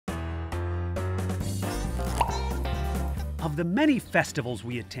Of the many festivals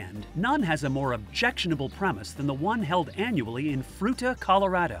we attend, none has a more objectionable premise than the one held annually in Fruita,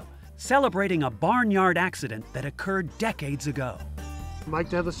 Colorado, celebrating a barnyard accident that occurred decades ago. The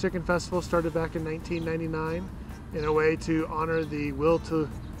Headless Chicken Festival started back in 1999 in a way to honor the will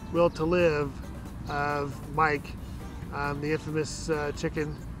to live of Mike, the infamous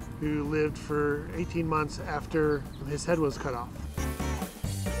chicken who lived for 18 months after his head was cut off.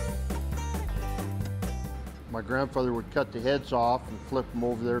 My grandfather would cut the heads off and flip them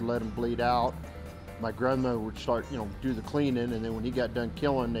over there, let them bleed out. My grandmother would start, do the cleaning, and then when he got done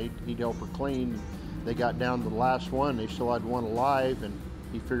killing, he'd help her clean. They got down to the last one. They still had one alive, and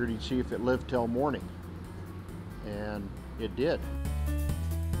he figured he'd see if it lived till morning. And it did.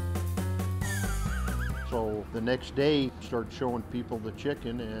 So the next day, started showing people the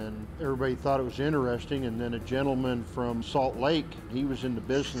chicken, and everybody thought it was interesting. And then a gentleman from Salt Lake, he was in the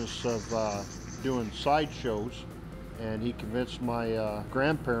business of doing sideshows, and he convinced my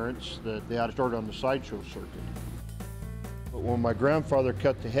grandparents that they ought to start on the sideshow circuit. But when my grandfather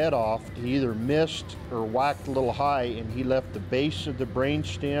cut the head off, he either missed or whacked a little high, and he left the base of the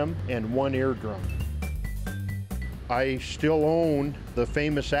brainstem and one eardrum. I still own the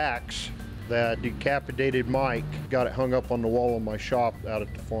famous axe that decapitated Mike. Got it hung up on the wall of my shop out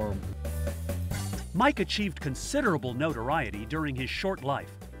at the farm. Mike achieved considerable notoriety during his short life.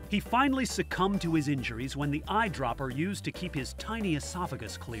 He finally succumbed to his injuries when the eyedropper used to keep his tiny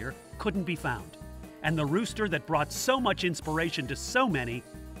esophagus clear couldn't be found, and the rooster that brought so much inspiration to so many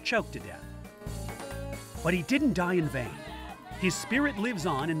choked to death. But he didn't die in vain. His spirit lives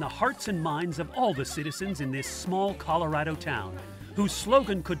on in the hearts and minds of all the citizens in this small Colorado town, whose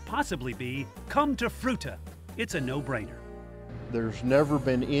slogan could possibly be, "Come to Fruita, it's a no-brainer." There's never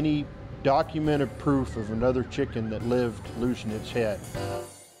been any documented proof of another chicken that lived losing its head.